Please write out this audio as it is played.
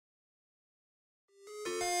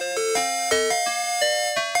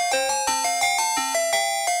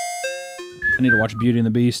I need to watch Beauty and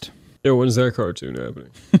the Beast. Yo, when's that cartoon happening?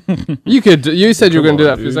 You said you were going to do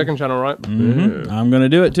that for your second channel, right? Mm-hmm. Yeah. I'm going to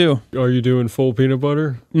do it too. Are you doing full peanut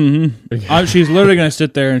butter? Mm-hmm. She's literally going to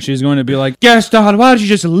sit there and she's going to be like, Gaston, why don't you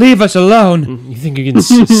just leave us alone? You think you can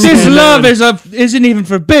This love isn't even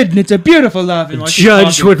forbidden. It's a beautiful love. And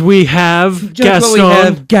Judge what we have, Judge Gaston. what we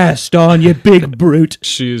have, Gaston, you big brute.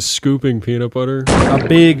 She is scooping peanut butter. A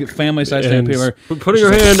big family-sized thing of peanut butter. Putting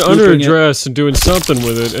her hand under her dress and doing something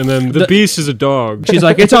with it, and then the beast is a dog. She's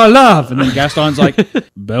like, it's our love. And then Gaston's like,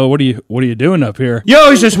 Belle, what are you doing up here? You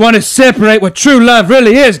always just want to separate what true love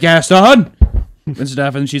really is, Gaston. And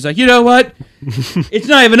stuff. And she's like, you know what? It's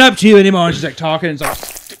not even up to you anymore. And she's like talking. And, it's like,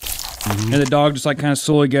 and the dog just like kind of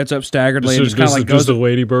slowly gets up staggeredly and just kind of like goes. Does the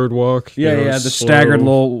ladybird walk? Yeah, yeah, the staggered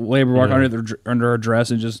little labor walk under her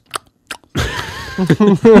dress and just.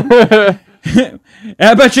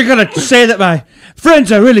 I bet you're gonna say that my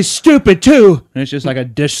friends are really stupid too. And it's just like a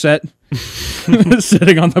dish set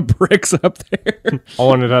sitting on the bricks up there. I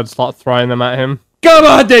wanted her to start throwing them at him. Come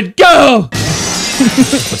on then, go! I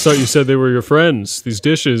thought you said they were your friends, these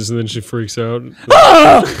dishes, and then she freaks out.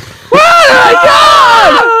 Oh! Oh my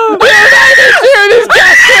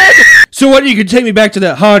God! So what, you can take me back to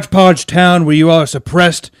that hodgepodge town where you all are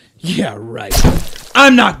suppressed? Yeah, right.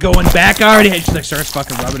 I'm not going back. I already had. She like starts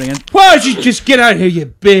fucking rubbing again. Why don't you just get out of here, you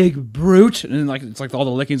big brute? And then like it's like all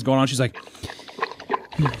the licking's going on. She's like,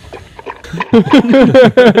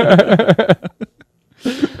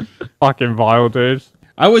 fucking vile, dude.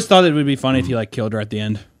 I always thought it would be funny if he like killed her at the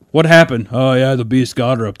end. What happened? Oh yeah, the beast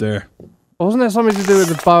got her up there. Wasn't there something to do with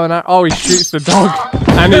the bow and arrow? Oh, he shoots the dog,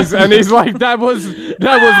 and he's like, that was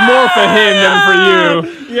more for him than for you.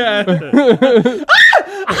 Yeah.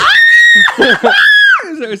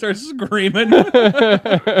 So he starts screaming.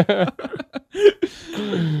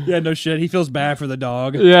 Yeah, no shit. He feels bad for the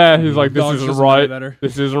dog. Yeah, he's like, this isn't right.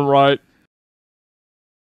 This isn't right.